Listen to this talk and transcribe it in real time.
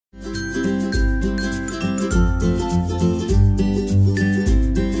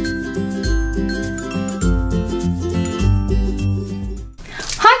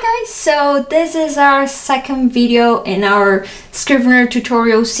So this is our second video in our Scrivener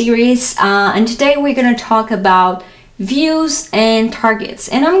tutorial series, and today we're going to talk about views and targets.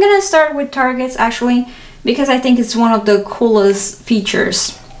 And I'm going to start with targets actually because I think it's one of the coolest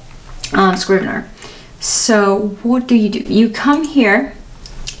features on Scrivener. So what do? You come here,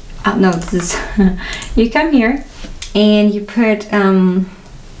 no, this is you come here and you put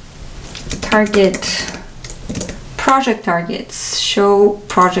target, project targets, show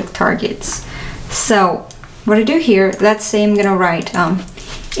project targets. So what I do here, let's say I'm gonna write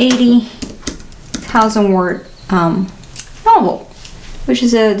 80,000 word novel, which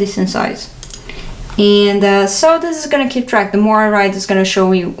is a decent size. And so this is gonna keep track. The more I write, it's gonna show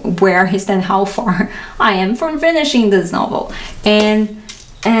me where I stand, how far I am from finishing this novel. And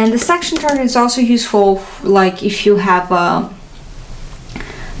the section target is also useful, like if you have a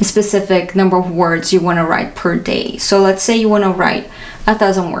specific number of words you want to write per day. So let's say you want to write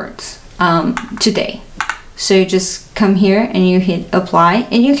 1,000 words today. So you just come here and you hit apply,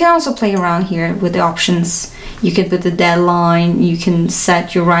 and you can also play around here with the options. You can put the deadline, you can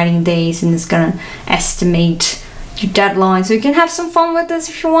set your writing days, and it's gonna estimate your deadline. So you can have some fun with this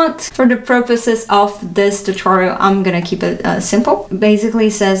if you want. For the purposes of this tutorial, I'm gonna keep it simple. Basically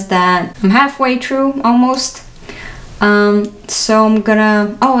it says that I'm halfway through almost. So I'm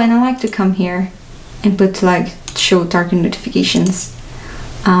gonna, oh, and I like to come here and put like show target notifications.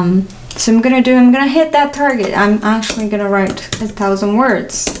 So I'm gonna hit that target. I'm actually gonna write 1,000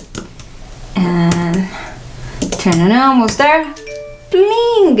 words and almost there.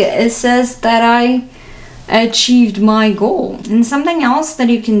 Bling! It says that I achieved my goal. And something else that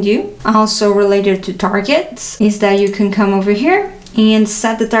you can do, also related to targets, is that you can come over here and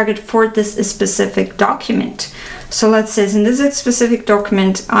set the target for this specific document. So let's say in this specific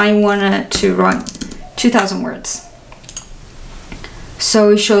document, I wanted to write 2,000 words.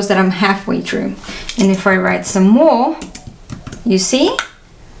 So it shows that I'm halfway through. And if I write some more, you see,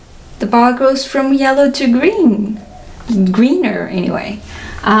 the bar goes from yellow to green, greener anyway.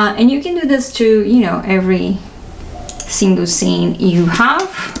 And you can do this to, you know, every single scene you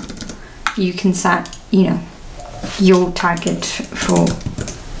have. You can set, you know, your target for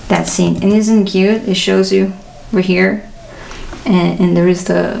that scene. And isn't it cute? It shows you over here, and there is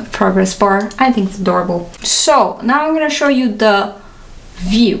the progress bar. I think it's adorable. So now I'm going to show you the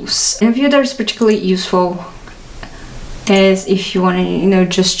views. And a view that is particularly useful is if you want to, you know,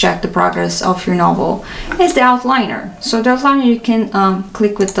 just check the progress of your novel, is the outliner. So the outliner, you can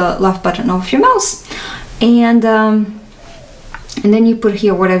click with the left button of your mouse, and then you put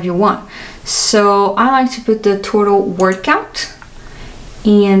here whatever you want. So I like to put the total word count,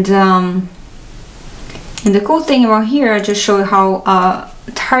 and the cool thing about here, I just show you how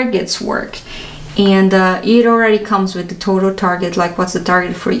targets work. And it already comes with the total target, like what's the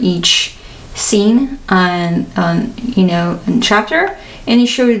target for each scene and you know, and chapter, and it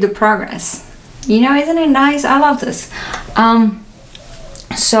shows you the progress. You know, isn't it nice? I love this.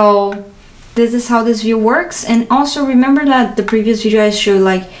 So this is how this view works. And also remember that the previous video I showed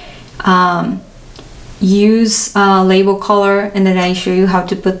like use label color, and then I show you how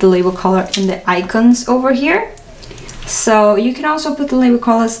to put the label color in the icons over here. So you can also put the label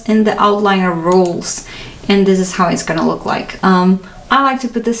colors in the outliner roles, and this is how it's gonna look like. I like to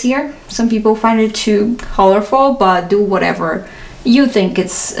put this here. Some people find it too colorful, but do whatever you think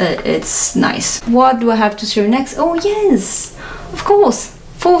it's nice. What do I have to show next? Oh yes, of course,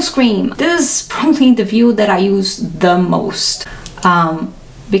 full screen. This is probably the view that I use the most,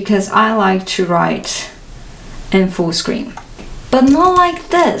 because I like to write in full screen, but not like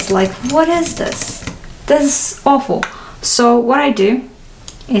this. Like, what is this? This is awful. So what I do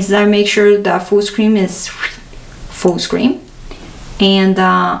is that I make sure that full screen is full screen, and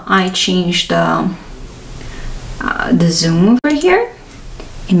I change the zoom over here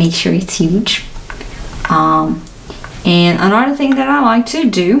and make sure it's huge. And another thing that I like to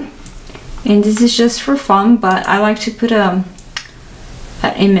do, and this is just for fun, but I like to put an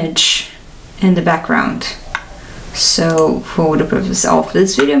image in the background. So for the purpose of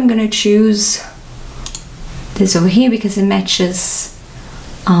this video, I'm gonna choose this over here because it matches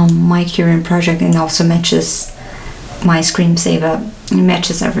my current project, and also matches my screensaver. It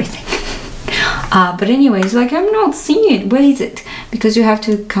matches everything. But anyways, like, I'm not seeing it. Where is it? Because you have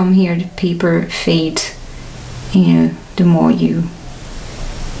to come here to paper fade. You know, the more you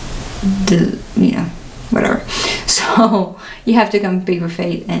do, you know, whatever. So you have to come paper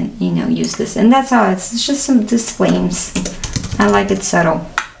fade and, you know, use this. And that's how it's just some disclaims. I like it subtle.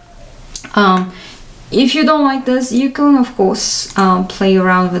 If you don't like this, you can of course play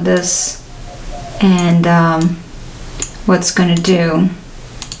around with this, and what's gonna do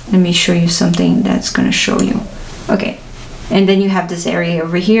let me show you something that's gonna show you. Okay, and then you have this area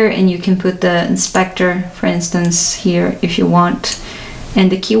over here, and you can put the inspector, for instance, here if you want, and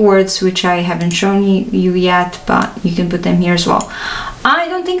the keywords, which I haven't shown you yet, but you can put them here as well. I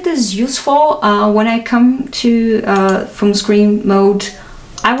don't think this is useful. When I come to from screen mode,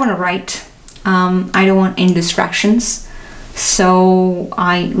 I want to write. I don't want any distractions, so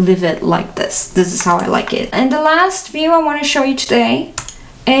I leave it like this. This is how I like it. And the last view I want to show you today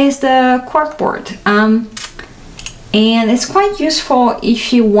is the corkboard. And it's quite useful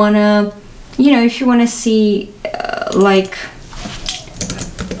if you wanna, you know, if you wanna see like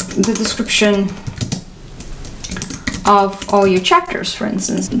the description of all your chapters, for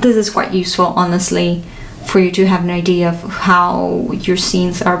instance. This is quite useful, honestly, for you to have an idea of how your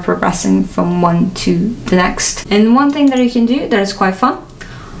scenes are progressing from one to the next. And one thing that you can do that is quite fun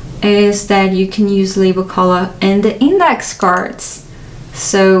is that you can use label color in the index cards.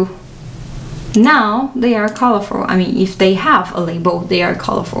 So now they are colorful. I mean, if they have a label, they are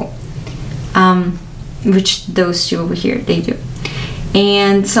colorful, which those two over here, they do.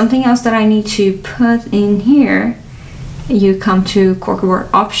 And something else that I need to put in here, you come to Corkboard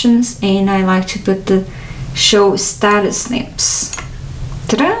options, and I like to put the show status names.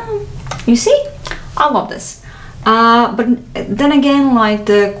 Ta-da! You see? I love this. But then again, like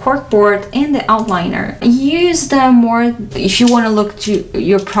the corkboard and the outliner, use them more if you want to look to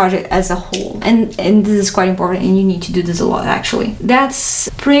your project as a whole. And this is quite important, and you need to do this a lot, actually. That's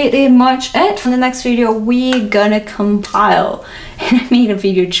pretty much it. In the next video, we're gonna compile. And I made a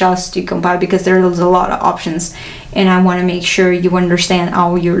video just to compile because there's a lot of options, and I want to make sure you understand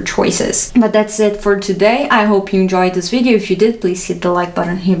all your choices. But that's it for today. I hope you enjoyed this video. If you did, please hit the like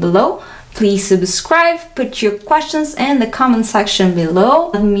button here below. Please subscribe, put your questions in the comment section below.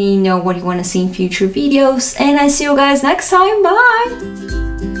 Let me know what you want to see in future videos, and I see you guys next time. Bye!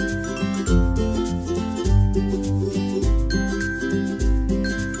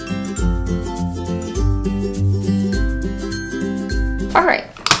 All right,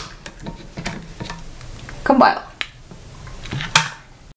 compile.